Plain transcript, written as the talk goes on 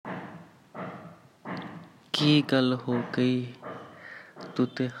ਕੀ ਗੱਲ ਹੋ ਗਈ, ਤੂੰ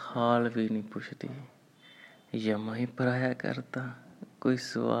ਤੇ ਹਾਲ ਵੀ ਨਹੀਂ ਪੁੱਛਦੀ, ਜਮਾਂ ਹੀ ਪਰਾਇਆ ਕਰਤਾ, ਕੋਈ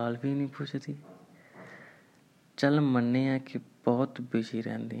ਸਵਾਲ ਵੀ ਨਹੀਂ ਪੁੱਛਦੀ। ਚੱਲ ਮੰਨਿਆ ਕਿ ਬਹੁਤ ਬਿਜ਼ੀ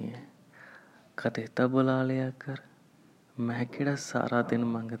ਰਹਿੰਦੀ ਹੈ, ਕਦੇ ਤਾਂ ਬੁਲਾ ਲਿਆ ਕਰ। ਮੈਂ ਕਿਹੜਾ ਸਾਰਾ ਦਿਨ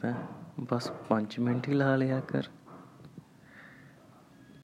ਮੰਗਦਾ, ਬਸ 5 ਮਿੰਟ ਹੀ ਲਾ ਲਿਆ ਕਰ।